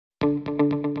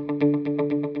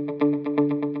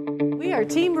are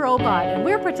Team Robot, and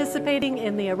we're participating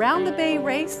in the Around the Bay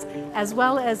race as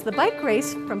well as the bike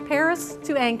race from Paris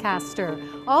to Ancaster,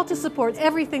 all to support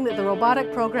everything that the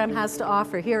robotic program has to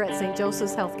offer here at St.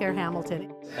 Joseph's Healthcare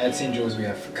Hamilton. At St. Joe's we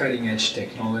have cutting-edge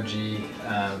technology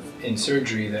in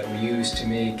surgery that we use to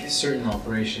make certain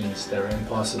operations that are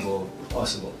impossible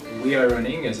possible. We are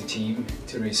running as a team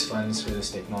to raise funds for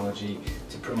this technology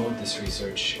to promote this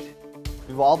research.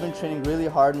 We've all been training really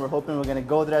hard and we're hoping we're going to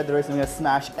go there at the race and we're going to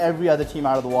smash every other team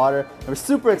out of the water. And we're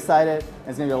super excited and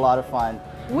it's going to be a lot of fun.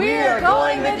 We're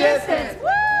going the distance!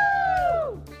 Woo!